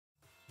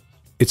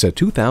It's a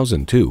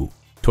 2002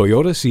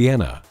 Toyota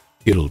Sienna.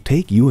 It'll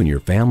take you and your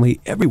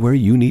family everywhere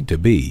you need to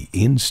be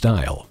in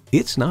style.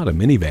 It's not a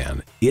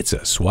minivan, it's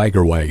a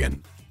swagger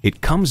wagon. It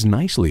comes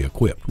nicely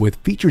equipped with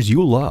features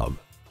you'll love.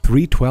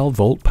 3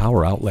 12-volt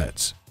power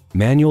outlets,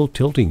 manual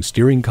tilting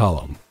steering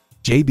column,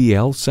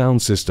 JBL sound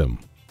system,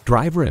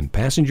 driver and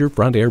passenger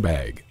front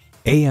airbag,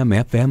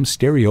 AM/FM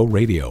stereo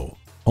radio,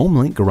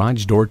 HomeLink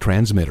garage door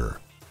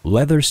transmitter,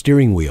 leather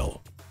steering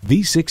wheel,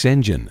 V6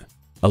 engine,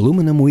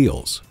 aluminum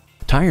wheels,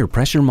 tire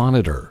pressure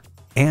monitor,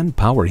 and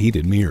power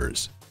heated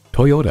mirrors.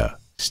 Toyota,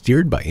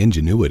 steered by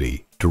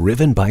ingenuity,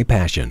 driven by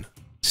passion.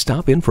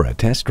 Stop in for a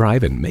test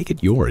drive and make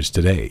it yours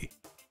today.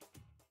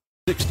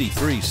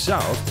 63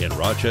 South in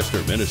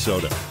Rochester,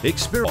 Minnesota.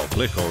 Experience,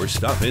 click or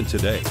stop in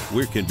today.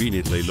 We're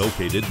conveniently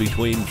located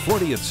between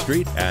 40th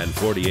Street and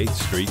 48th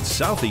Street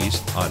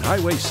Southeast on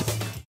Highway 6.